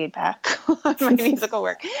honest feedback on my musical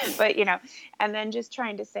work. But, and then just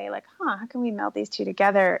trying to say like, how can we meld these two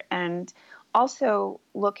together? And also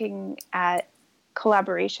looking at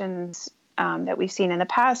collaborations that we've seen in the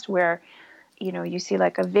past where, you see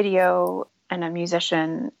like a video and a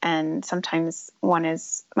musician, and sometimes one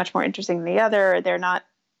is much more interesting than the other. They're not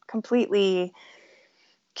completely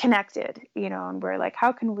connected, and we're like,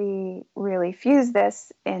 how can we really fuse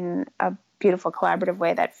this in a beautiful collaborative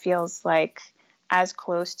way that feels like as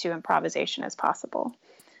close to improvisation as possible?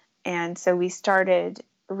 And so we started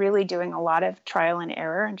really doing a lot of trial and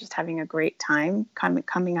error and just having a great time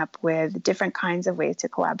coming up with different kinds of ways to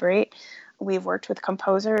collaborate. We've worked with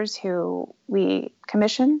composers who we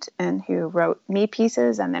commissioned and who wrote me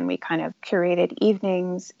pieces, and then we kind of curated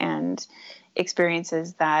evenings and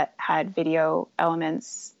experiences that had video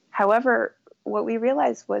elements However, what we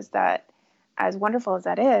realized was that, as wonderful as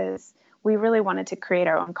that is, we really wanted to create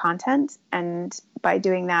our own content. And by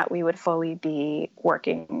doing that, we would fully be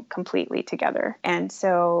working completely together. And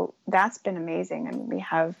so that's been amazing. I mean, we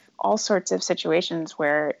have all sorts of situations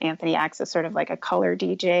where Anthony acts as sort of like a color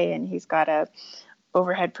DJ, and he's got a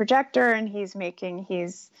overhead projector, and he's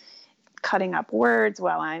cutting up words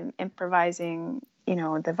while I'm improvising,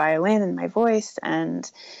 the violin and my voice. And,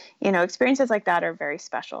 experiences like that are very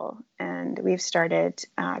special. And we've started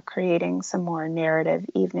creating some more narrative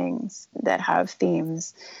evenings that have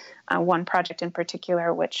themes. One project in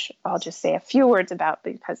particular, which I'll just say a few words about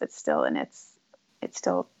because it's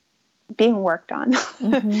still being worked on,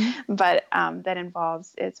 mm-hmm. but that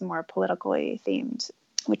involves, it's more politically themed,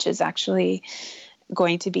 which is actually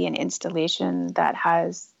going to be an installation that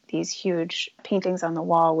has these huge paintings on the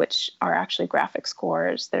wall, which are actually graphic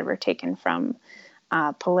scores that were taken from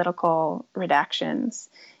political redactions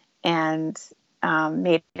and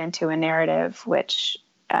made into a narrative which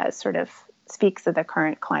sort of speaks of the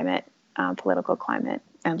current climate, political climate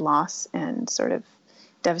and loss and sort of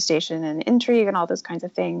devastation and intrigue and all those kinds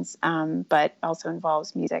of things, but also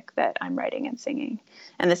involves music that I'm writing and singing.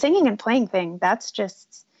 And the singing and playing thing, that's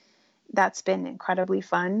been incredibly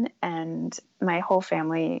fun. And my whole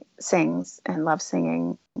family sings and loves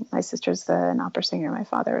singing. My sister's an opera singer. My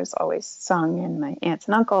father has always sung, and my aunts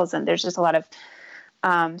and uncles. And there's just a lot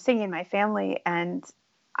of singing in my family. And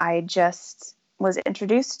I just was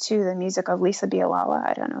introduced to the music of Lisa Bialala.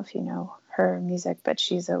 I don't know if you know her music, but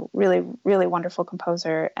she's a really, really wonderful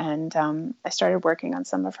composer. And I started working on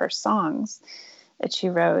some of her songs that she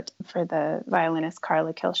wrote for the violinist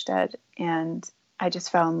Carla Kilstead. And I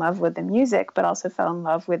just fell in love with the music, but also fell in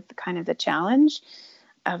love with kind of the challenge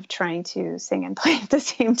of trying to sing and play at the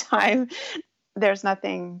same time. There's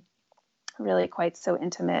nothing really quite so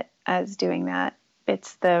intimate as doing that.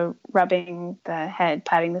 It's the rubbing the head,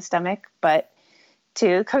 patting the stomach, but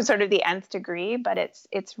to sort of the nth degree. But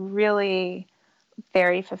it's really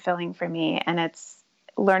very fulfilling for me. And it's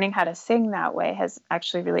learning how to sing that way has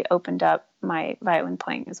actually really opened up my violin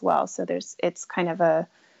playing as well. So it's kind of a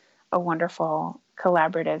wonderful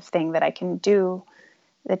collaborative thing that I can do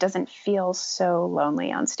that doesn't feel so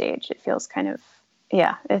lonely on stage. It feels kind of,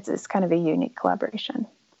 it's kind of a unique collaboration.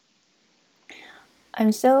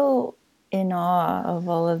 I'm so in awe of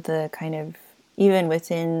all of the kind of, even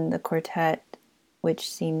within the quartet,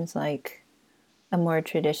 which seems like a more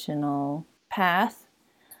traditional path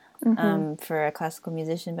mm-hmm. For a classical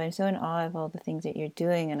musician, but I'm so in awe of all the things that you're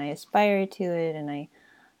doing, and I aspire to it, and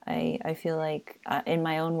I feel like in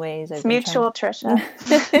my own ways I've mutual Trisha.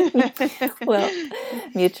 Well,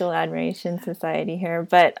 mutual admiration society here,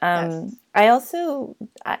 but yes. I also,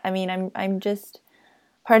 I'm just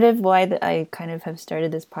part of why I kind of have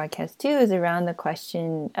started this podcast too is around the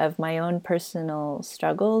question of my own personal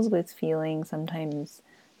struggles with feeling sometimes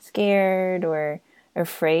scared or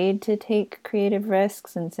afraid to take creative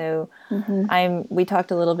risks. And so mm-hmm. We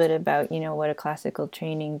talked a little bit about, what a classical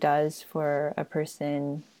training does for a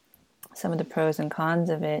person, some of the pros and cons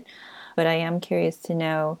of it. But I am curious to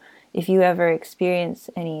know if you ever experience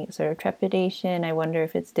any sort of trepidation. I wonder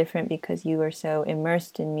if it's different because you are so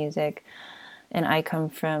immersed in music. And I come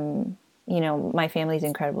from, my family's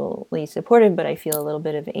incredibly supportive, but I feel a little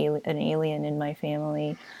bit of an alien in my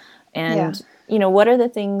family. And, what are the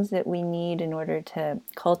things that we need in order to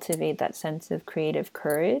cultivate that sense of creative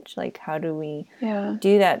courage? Like, how do we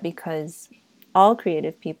do that? Because all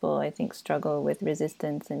creative people, I think, struggle with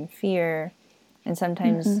resistance and fear. And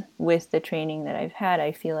sometimes mm-hmm. with the training that I've had,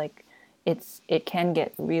 I feel like it can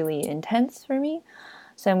get really intense for me.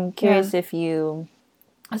 So I'm curious if you,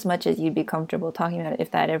 as much as you'd be comfortable talking about it,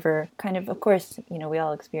 if that ever kind of course, we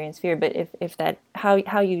all experience fear, but if that,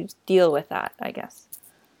 how you deal with that, I guess.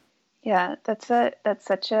 Yeah, that's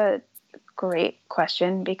such a great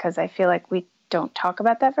question, because I feel like we don't talk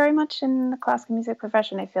about that very much in the classical music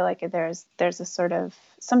profession. I feel like there's a sort of,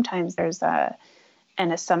 sometimes there's an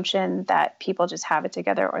assumption that people just have it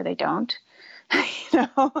together or they don't,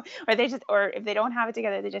 or if they don't have it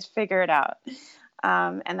together, they just figure it out.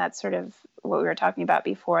 And that's sort of what we were talking about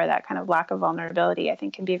before, that kind of lack of vulnerability, I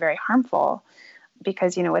think, can be very harmful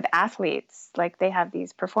because, with athletes, like they have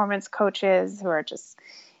these performance coaches who are just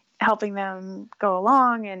helping them go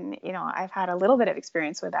along. And, I've had a little bit of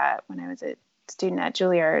experience with that when I was a student at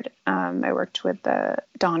Juilliard. I worked with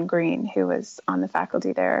Don Green, who was on the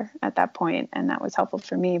faculty there at that point, and that was helpful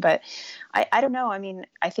for me. But I don't know. I mean,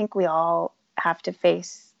 I think we all have to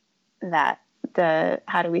face that,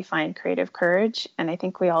 how do we find creative courage? And I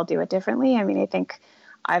think we all do it differently. I mean, I think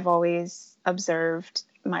I've always observed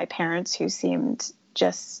my parents who seemed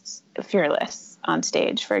just fearless. on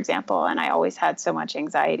stage, for example. And I always had so much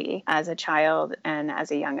anxiety as a child and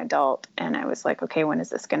as a young adult. And I was like, okay, when is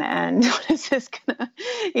this going to end? When is this going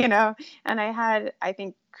to, and I had, I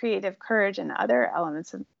think, creative courage in other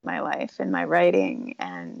elements of my life, in my writing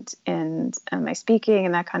and in my speaking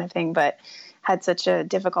and that kind of thing. But had such a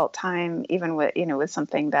difficult time, even with, with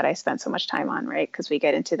something that I spent so much time on, right? Because we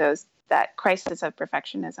get into that crisis of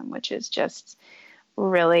perfectionism, which is just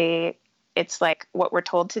really, it's like what we're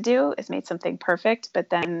told to do is make something perfect, but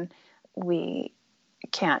then we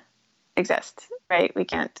can't exist, right?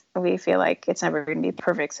 We feel like it's never going to be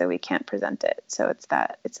perfect, so we can't present it. So it's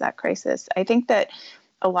that crisis. I think that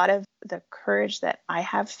a lot of the courage that I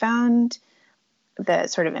have found, the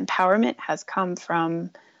sort of empowerment, has come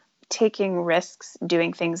from taking risks,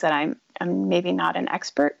 doing things that I'm maybe not an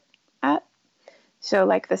expert at. So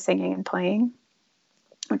like the singing and playing,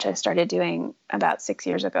 which I started doing about 6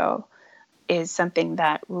 years ago, is something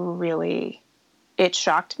that really, it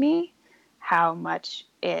shocked me how much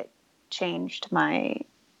it changed my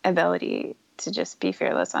ability to just be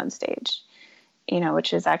fearless on stage,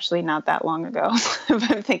 which is actually not that long ago.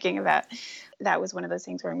 If I'm thinking about, that was one of those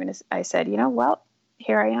things where I said, well,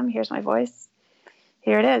 here I am, here's my voice,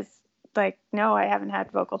 here it is. Like, no, I haven't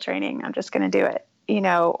had vocal training, I'm just going to do it,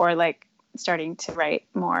 or like starting to write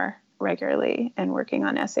more regularly and working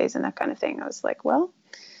on essays and that kind of thing. I was like, well,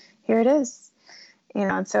 here it is,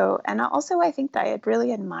 and also I think that I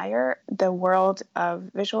really admire the world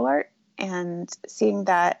of visual art and seeing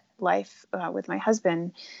that life with my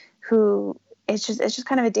husband, who it's just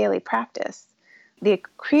kind of a daily practice. The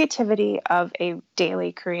creativity of a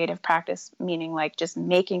daily creative practice, meaning like just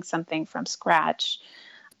making something from scratch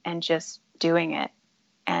and just doing it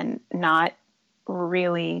and not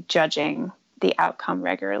really judging the outcome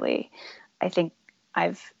regularly. I think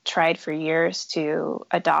I've tried for years to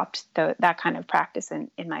adopt that kind of practice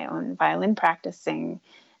in my own violin practicing,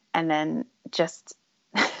 and then just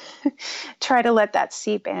try to let that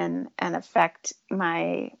seep in and affect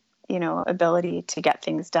my, ability to get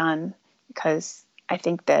things done. Because I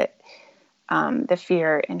think that the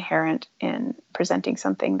fear inherent in presenting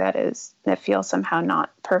something that feels somehow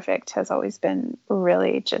not perfect has always been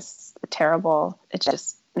really just terrible. It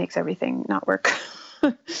just makes everything not work.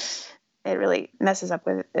 It really messes up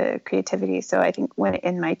with creativity. So I think when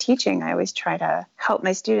in my teaching, I always try to help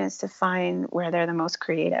my students to find where they're the most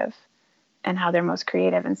creative and how they're most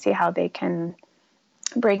creative, and see how they can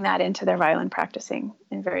bring that into their violin practicing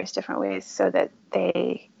in various different ways, so that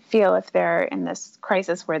they feel, if they're in this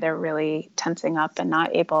crisis where they're really tensing up and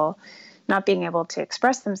not being able to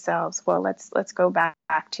express themselves, well, let's go back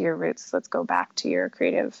to your roots. Let's go back to your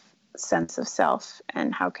creative sense of self,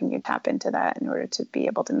 and how can you tap into that in order to be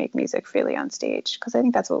able to make music freely on stage? Because I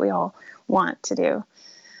think that's what we all want to do.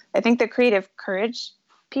 I think the creative courage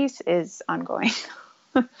piece is ongoing.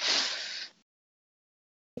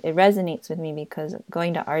 It resonates with me because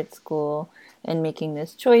going to art school and making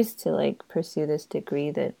this choice to like pursue this degree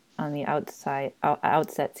that on the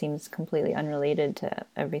outset seems completely unrelated to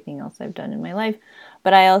everything else I've done in my life.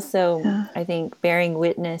 But I also, I think, bearing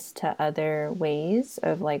witness to other ways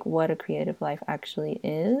of like what a creative life actually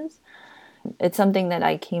is. It's something that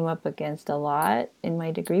I came up against a lot in my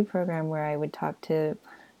degree program, where I would talk to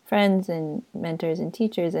friends and mentors and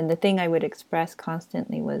teachers, and the thing I would express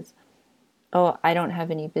constantly was, oh, I don't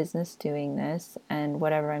have any business doing this, and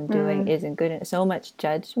whatever I'm doing isn't good. So much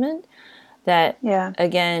judgment that,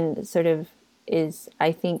 again, sort of is,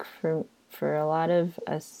 I think, for a lot of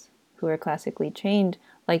us who are classically trained,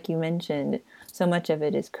 like you mentioned, so much of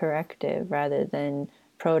it is corrective rather than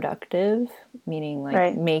productive, meaning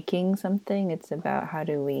like making something. It's about how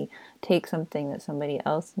do we take something that somebody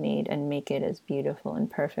else made and make it as beautiful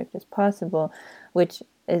and perfect as possible, which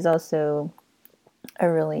is also a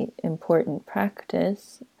really important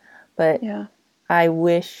practice. But I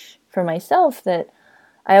wish for myself that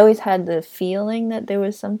I always had the feeling that there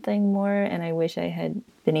was something more, and I wish I had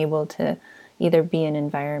been able to either be in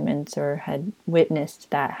environments or had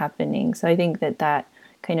witnessed that happening. So I think that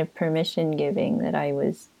kind of permission giving that I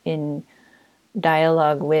was in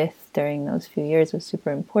dialogue with during those few years was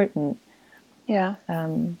super important. Yeah.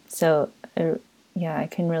 I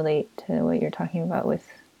can relate to what you're talking about with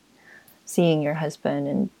seeing your husband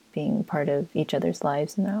and being part of each other's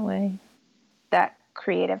lives in that way. That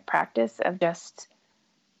creative practice of just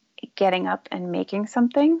getting up and making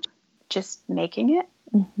something, just making it.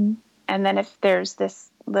 Mm-hmm. And then if there's this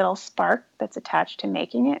little spark that's attached to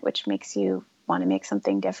making it, which makes you want to make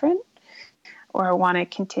something different or want to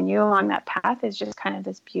continue along that path, is just kind of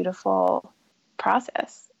this beautiful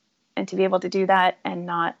process. And to be able to do that and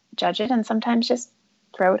not judge it, and sometimes just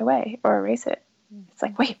throw it away or erase it, It's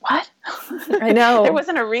like, wait, what? I know. There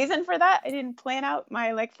wasn't a reason for that. I didn't plan out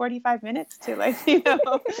my 45 minutes to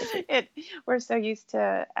we're so used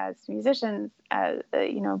to, as musicians, as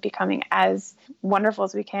becoming as wonderful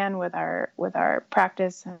as we can with our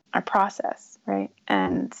practice, our process, right?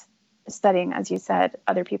 And studying, as you said,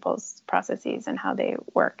 other people's processes and how they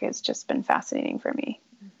work has just been fascinating for me.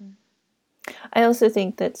 I also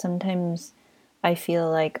think that sometimes I feel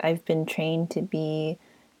like I've been trained to be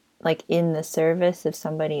like in the service of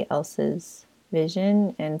somebody else's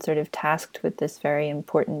vision and sort of tasked with this very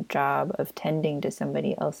important job of tending to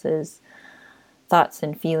somebody else's thoughts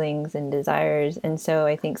and feelings and desires. And so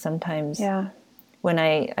I think sometimes when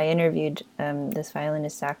I interviewed this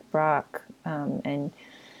violinist, Zach Brock, and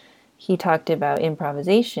he talked about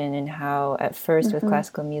improvisation and how at first with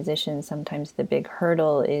classical musicians, sometimes the big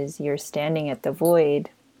hurdle is you're standing at the void.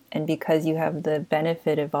 And because you have the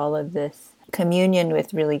benefit of all of this communion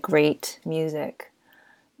with really great music,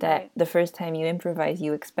 that the first time you improvise,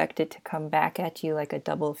 you expect it to come back at you like a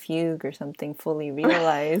double fugue or something fully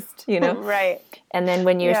realized, Right. And then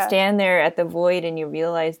when you stand there at the void and you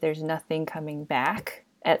realize there's nothing coming back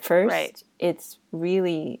at first, it's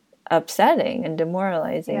really upsetting and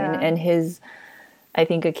demoralizing. And his, I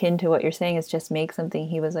think akin to what you're saying, is just make something.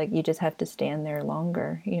 He was like, you just have to stand there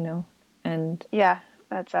longer, and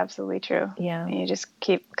that's absolutely true. Yeah. And you just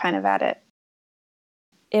keep kind of at it.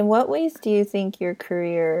 In what ways do you think your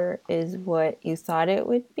career is what you thought it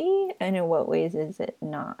would be, and in what ways is it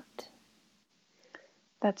not?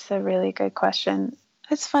 That's a really good question.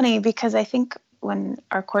 It's funny because I think when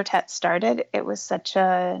our quartet started, it was such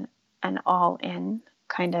an all-in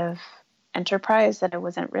kind of enterprise that I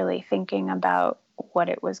wasn't really thinking about what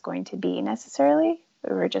it was going to be necessarily.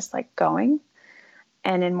 We were just like going.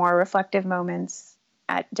 And in more reflective moments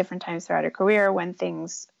at different times throughout a career, when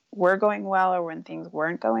things were going well or when things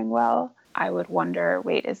weren't going well, I would wonder,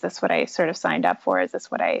 wait, is this what I sort of signed up for? Is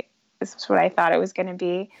this what I thought it was going to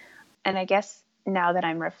be? And I guess now that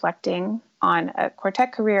I'm reflecting on a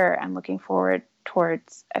quartet career and looking forward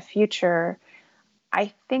towards a future,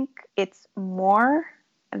 I think it's more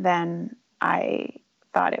than I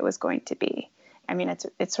thought it was going to be. I mean,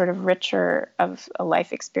 it's sort of richer of a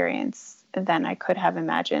life experience than I could have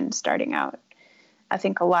imagined starting out. I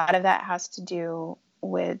think a lot of that has to do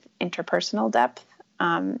with interpersonal depth,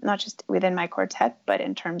 not just within my quartet, but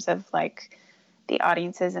in terms of like the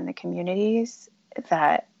audiences and the communities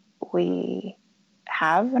that we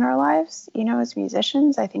have in our lives, as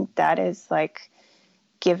musicians. I think that is like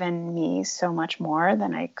given me so much more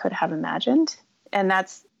than I could have imagined. And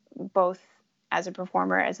that's both as a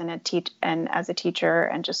performer, and as a teacher,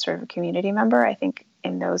 and just sort of a community member. I think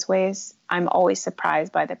in those ways, I'm always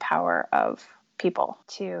surprised by the power of people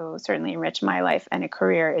to certainly enrich my life. And a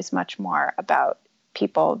career is much more about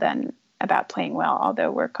people than about playing well, although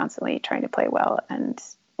we're constantly trying to play well and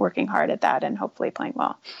working hard at that and hopefully playing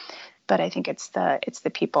well. But I think it's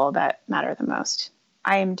the people that matter the most.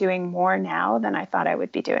 I am doing more now than I thought I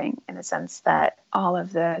would be doing, in the sense that all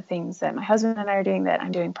of the things that my husband and I are doing, that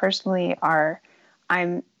I'm doing personally,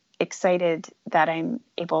 I'm excited that I'm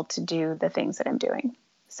able to do the things that I'm doing.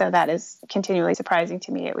 So that is continually surprising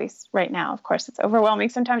to me, at least right now. Of course, it's overwhelming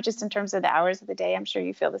sometimes just in terms of the hours of the day. I'm sure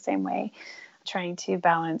you feel the same way, trying to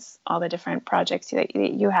balance all the different projects that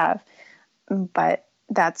you have. But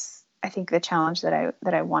that's, I think, the challenge that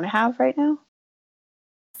I want to have right now.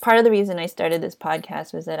 Part of the reason I started this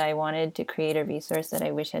podcast was that I wanted to create a resource that I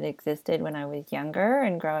wish had existed when I was younger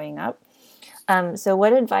and growing up. So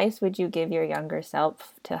what advice would you give your younger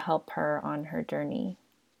self to help her on her journey?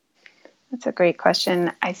 That's a great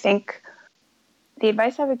question. I think the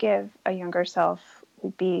advice I would give a younger self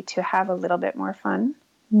would be to have a little bit more fun.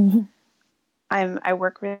 Mm-hmm. I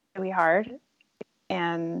work really hard,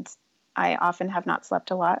 and I often have not slept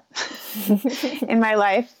a lot in my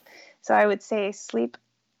life. So I would say sleep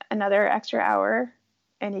another extra hour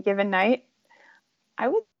any given night. I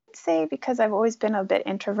would say, because I've always been a bit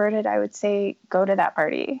introverted, I would say go to that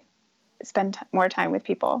party, spend more time with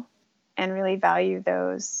people, and really value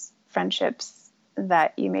those friendships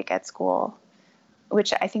that you make at school,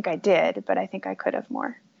 which I think I did, but I think I could have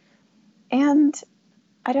more. And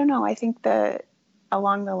I don't know, I think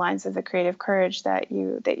along the lines of the creative courage that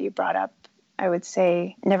you brought up, I would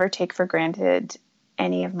say never take for granted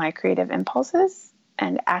any of my creative impulses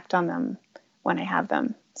and act on them when I have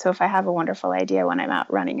them. So if I have a wonderful idea when I'm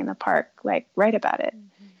out running in the park, like write about it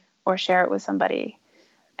or share it with somebody.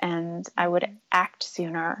 And I would act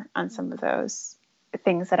sooner on some of those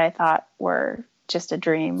things that I thought were just a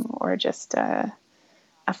dream or just a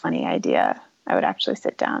funny idea. I would actually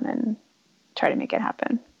sit down and try to make it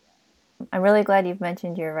happen. I'm really glad you've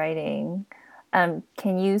mentioned your writing. Can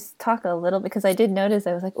you talk a little, because I did notice,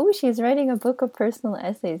 I was like, oh, she's writing a book of personal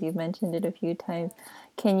essays. You've mentioned it a few times.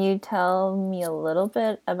 Can you tell me a little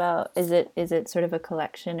bit about, is it sort of a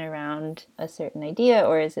collection around a certain idea,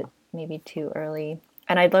 or is it maybe too early?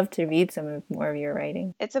 And I'd love to read more of your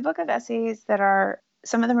writing. It's a book of essays that are,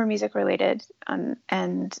 some of them are music related,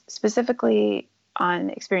 and specifically on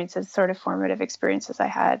experiences, sort of formative experiences I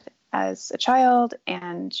had as a child,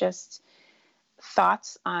 and just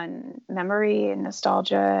thoughts on memory and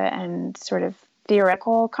nostalgia, and sort of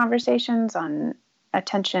theoretical conversations on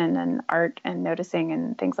attention and art and noticing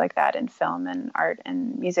and things like that in film and art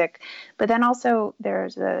and music. But then also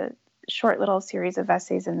there's a short little series of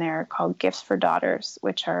essays in there called Gifts for Daughters,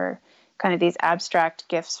 which are kind of these abstract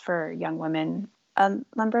gifts for young women. A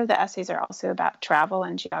number of the essays are also about travel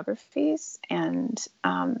and geographies, and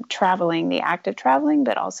traveling, the act of traveling,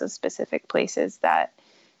 but also specific places that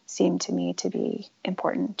seem to me to be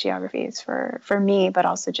important geographies for me, but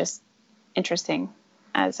also just interesting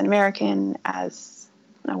as an American, as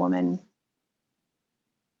a woman.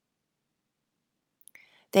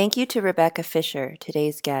 Thank you to Rebecca Fisher,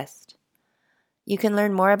 today's guest. You can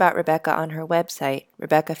learn more about Rebecca on her website,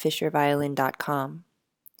 RebeccaFisherViolin.com.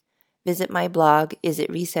 Visit my blog,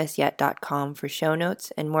 isitrecessyet.com, for show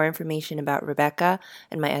notes and more information about Rebecca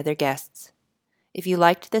and my other guests. If you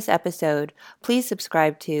liked this episode, please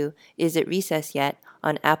subscribe to Is It Recess Yet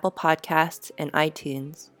on Apple Podcasts and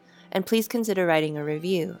iTunes. And please consider writing a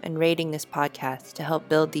review and rating this podcast to help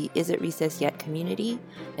build the Is It Recess Yet community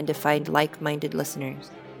and to find like-minded listeners.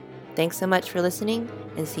 Thanks so much for listening,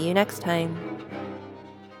 and see you next time.